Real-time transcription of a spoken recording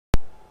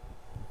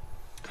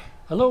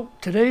Hello,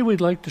 today we'd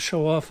like to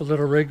show off a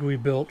little rig we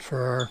built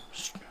for our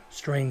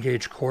strain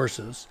gauge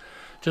courses,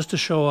 just to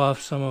show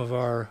off some of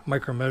our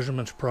micro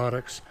measurements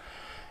products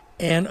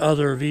and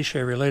other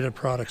V-shaped related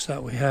products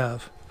that we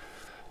have.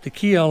 The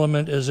key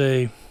element is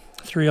a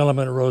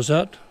 3-element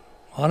rosette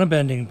on a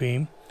bending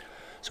beam,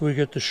 so we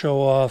get to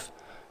show off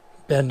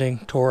bending,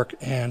 torque,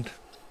 and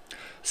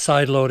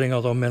side loading,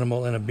 although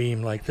minimal in a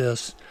beam like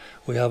this.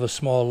 We have a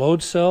small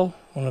load cell,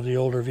 one of the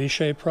older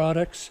V-shaped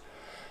products,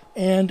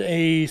 and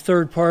a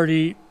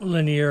third-party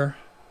linear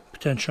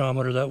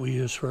potentiometer that we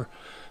use for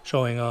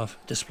showing off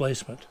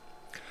displacement.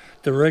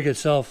 The rig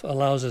itself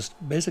allows us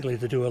basically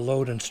to do a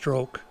load and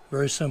stroke,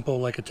 very simple,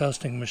 like a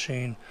testing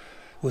machine,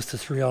 with the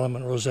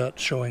 3-element rosette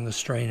showing the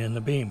strain in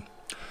the beam.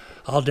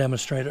 I'll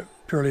demonstrate it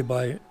purely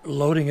by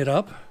loading it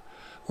up.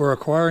 We're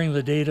acquiring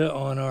the data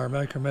on our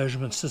micro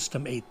measurement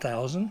system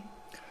 8000.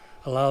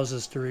 Allows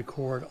us to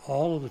record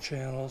all of the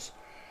channels,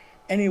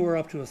 anywhere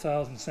up to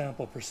 1,000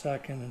 samples per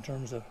second in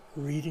terms of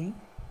reading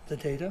the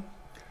data.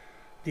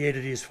 The A to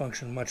Ds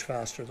function much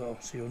faster though,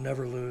 so you'll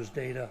never lose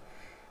data,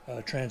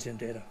 transient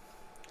data.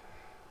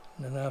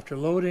 And then after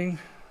loading,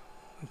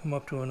 we come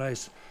up to a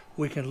nice,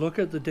 we can look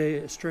at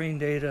the strain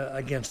data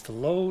against the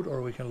load,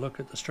 or we can look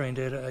at the strain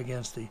data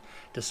against the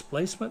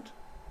displacement.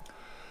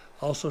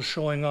 Also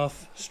showing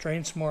off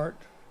Strain Smart,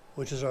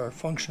 which is our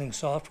functioning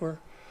software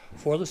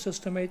for the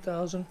System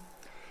 8000.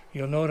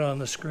 You'll note on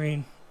the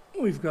screen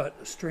we've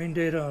got strain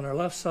data on our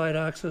left side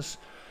axis.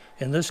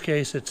 In this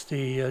case, it's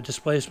the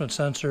displacement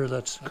sensor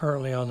that's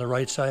currently on the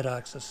right side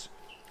axis,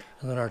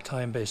 and then our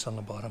time base on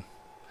the bottom.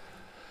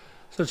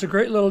 So it's a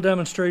great little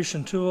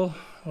demonstration tool.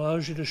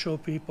 Allows you to show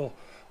people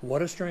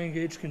what a strain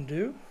gauge can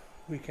do.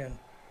 We can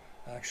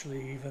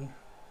actually even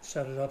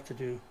set it up to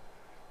do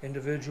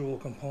individual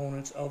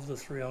components of the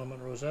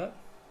 3-element rosette,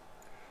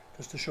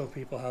 just to show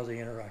people how they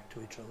interact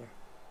to each other.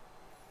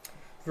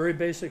 Very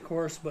basic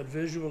course, but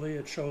visually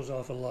it shows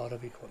off a lot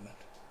of equipment.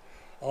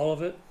 All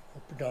of it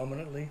are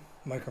predominantly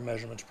micro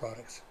measurements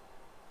products.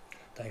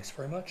 Thanks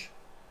very much.